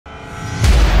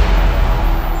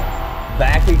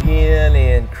Back again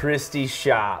in Christie's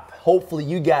shop. Hopefully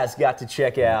you guys got to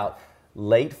check out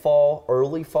late fall,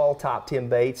 early fall top 10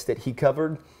 baits that he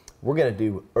covered. We're going to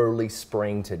do early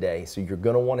spring today, so you're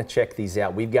going to want to check these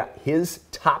out. We've got his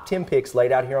top 10 picks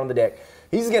laid out here on the deck.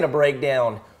 He's going to break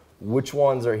down which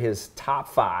ones are his top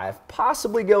 5,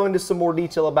 possibly go into some more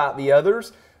detail about the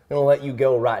others. I'm going to let you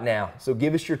go right now. So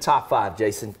give us your top 5,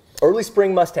 Jason. Early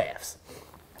spring must-haves.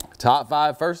 Top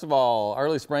 5, first of all,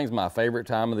 early spring's my favorite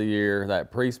time of the year.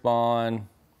 That pre-spawn,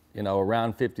 you know,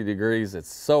 around 50 degrees.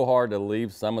 It's so hard to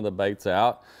leave some of the baits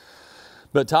out.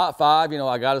 But top 5, you know,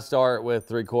 I got to start with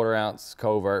 3/4 ounce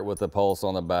covert with the pulse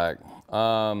on the back.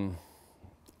 I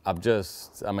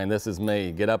mean, this is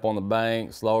me. Get up on the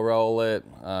bank, slow roll it.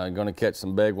 Going to catch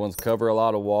some big ones, cover a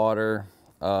lot of water.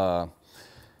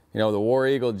 You know, the War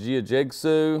Eagle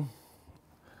Jiu-Jitsu.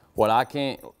 What I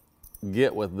can't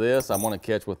get with this, I want to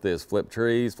catch with this. Flip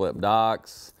trees, flip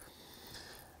docks.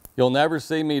 You'll never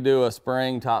see me do a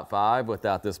spring top 5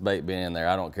 without this bait being in there.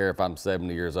 I don't care if I'm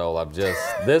 70 years old. I've just,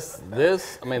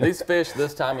 I mean, these fish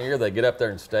this time of year, they get up there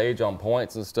and stage on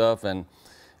points and stuff, and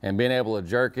being able to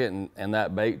jerk it and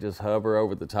that bait just hover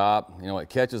over the top. You know, it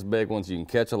catches big ones. You can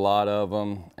catch a lot of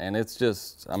them. And it's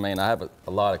just, I mean, I have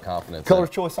a lot of confidence. Color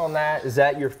choice on that, is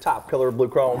that your top color, blue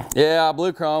chrome? Yeah,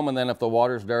 blue chrome, and then if the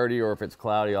water's dirty or if it's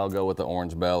cloudy, I'll go with the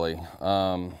orange belly.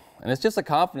 And it's just a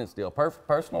confidence deal,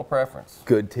 personal preference.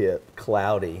 Good tip,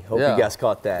 cloudy. Hope you guys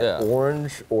caught that. Yeah.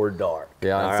 Orange or dark.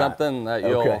 Yeah, it's something that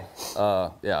you'll,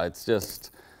 yeah, it's just,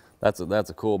 that's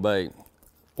a cool bait.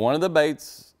 One of the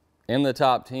baits in the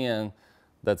top 10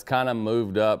 that's kind of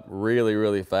moved up really,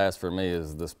 really fast for me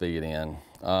is the Speed In.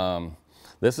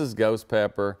 This is ghost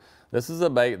pepper. This is a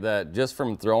bait that just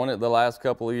from throwing it the last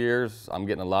couple of years, I'm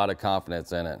getting a lot of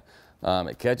confidence in it.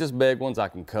 It catches big ones. I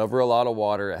can cover a lot of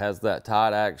water. It has that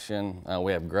tide action.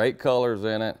 We have great colors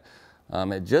in it.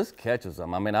 It just catches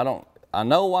them. I mean, I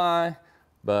know why,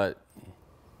 but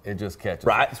it just catches.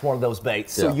 Right, it's one of those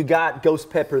baits. So you got ghost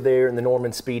pepper there in the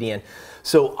Norman Speed In.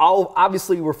 So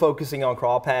obviously we're focusing on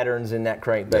crawl patterns in that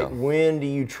crankbait. Yeah. When do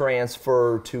you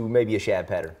transfer to maybe a shad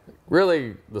pattern?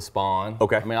 Really, the spawn.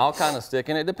 Okay. I mean, I'll kind of stick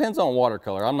in. It depends on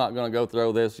watercolor. I'm not going to go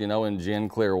throw this, you know, in gin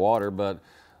clear water, but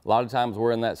a lot of times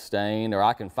we're in that stain, or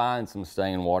I can find some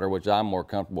stain water, which I'm more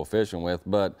comfortable fishing with.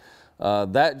 But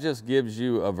that just gives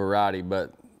you a variety.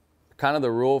 But kind of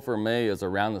the rule for me is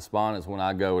around the spawn is when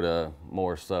I go to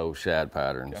more so shad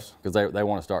patterns, because they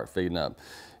want to start feeding up.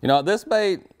 You know, this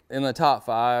bait in the top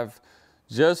 5,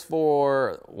 just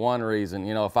for one reason.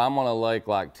 You know, if I'm on a lake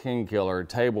like Tin Killer,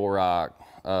 Table Rock,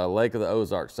 Lake of the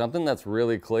Ozarks, something that's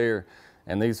really clear,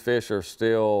 and these fish are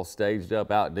still staged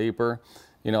up out deeper,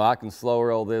 you know, I can slow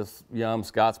roll this Yum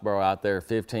Scottsboro out there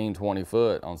 15, 20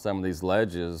 foot on some of these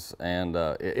ledges, and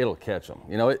it'll catch them.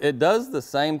 You know, it does the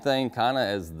same thing kind of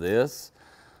as this,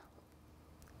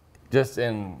 just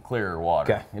in clearer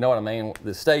water. Okay. You know what I mean?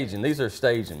 The staging, these are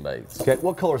staging baits. Okay,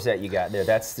 what color is that you got there?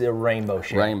 That's the rainbow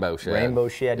shad. Rainbow shad. Rainbow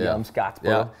shad, Yum Scottsboro.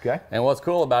 Yeah. Okay. And what's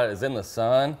cool about it is in the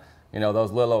sun, you know,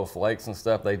 those little old flakes and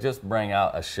stuff, they just bring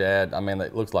out a shad. I mean,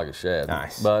 it looks like a shad.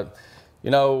 Nice. But,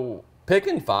 you know,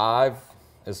 picking 5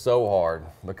 is so hard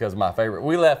because my favorite,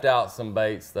 we left out some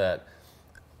baits that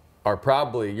are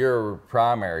probably your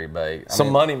primary bait.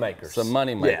 Some money makers. Some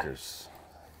money makers. Yeah.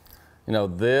 You know,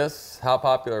 this, how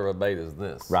popular of a bait is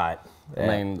this? Right. I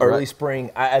mean, early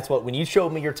spring, that's what, when you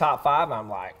showed me your top 5, I'm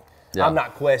like, I'm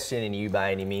not questioning you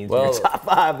by any means, your top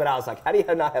 5, but I was like, how do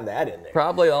you not have that in there?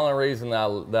 Probably the only reason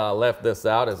that I left this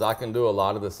out is I can do a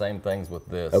lot of the same things with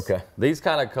this. Okay. These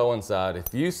kind of coincide.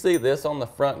 If you see this on the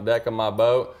front deck of my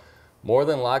boat, more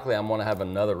than likely I'm gonna have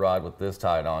another rod with this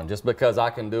tied on, just because I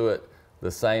can do it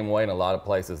the same way in a lot of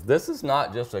places. This is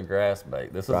not just a grass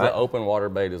bait. This is an open water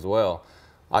bait as well.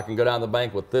 I can go down the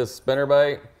bank with this spinner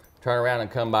bait, turn around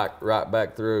and come back right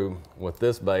back through with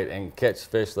this bait and catch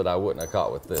fish that I wouldn't have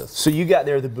caught with this. So you got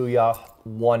there the Booyah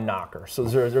one knocker. So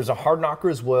there's a hard knocker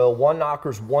as well. One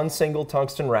knocker's one single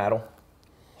tungsten rattle.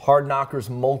 Hard knockers,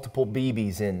 multiple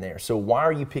BBs in there. So why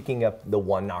are you picking up the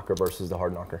one knocker versus the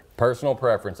hard knocker? Personal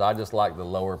preference. I just like the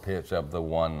lower pitch of the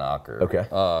one knocker. Okay.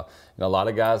 You know, a lot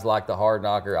of guys like the hard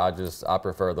knocker. I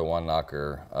prefer the one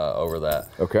knocker over that.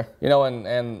 Okay. You know,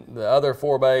 and the other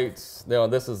 4 baits, you know,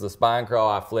 this is the spine crawl.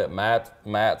 I flip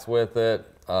mats with it.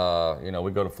 You know,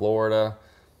 we go to Florida.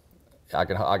 I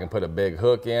can put a big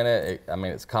hook in it. I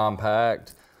mean, it's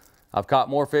compact. I've caught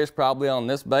more fish probably on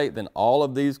this bait than all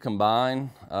of these combined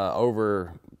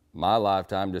over my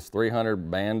lifetime. Just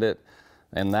 300 bandit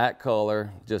and that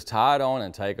color. Just tie it on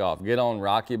and take off. Get on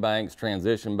rocky banks,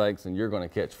 transition banks, and you're going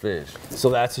to catch fish. So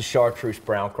that's a chartreuse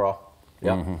brown crawl.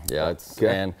 Yeah, yeah. It's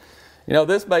and you know,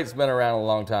 this bait's been around a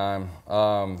long time.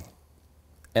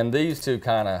 And these two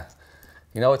kind of,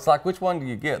 you know, it's like, which one do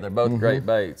you get? They're both great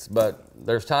baits, but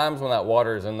there's times when that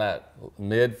water is in that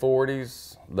mid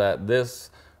 40s that this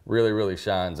really, really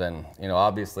shines. And, you know,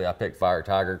 obviously I picked Fire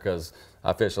Tiger because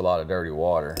I fish a lot of dirty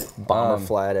water. Bomber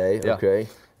Flat A, yeah, okay.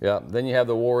 Yeah, then you have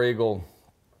the War Eagle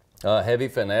Heavy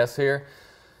Finesse here.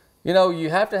 You know, you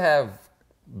have to have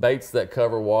baits that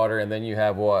cover water, and then you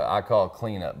have what I call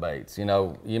cleanup baits. You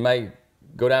know, you may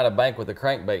go down a bank with a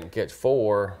crankbait and catch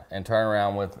 4 and turn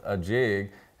around with a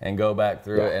jig and go back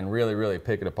through it and really, really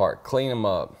pick it apart. Clean them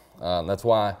up. That's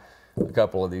why a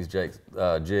couple of these jigs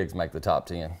make the top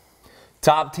 10.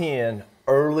 Top 10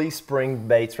 early spring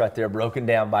baits right there, broken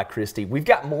down by Christie. We've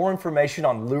got more information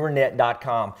on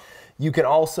lurenet.com. You can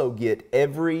also get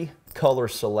every color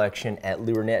selection at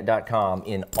lurenet.com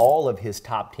in all of his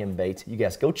top 10 baits. You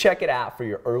guys go check it out for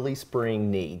your early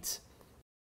spring needs.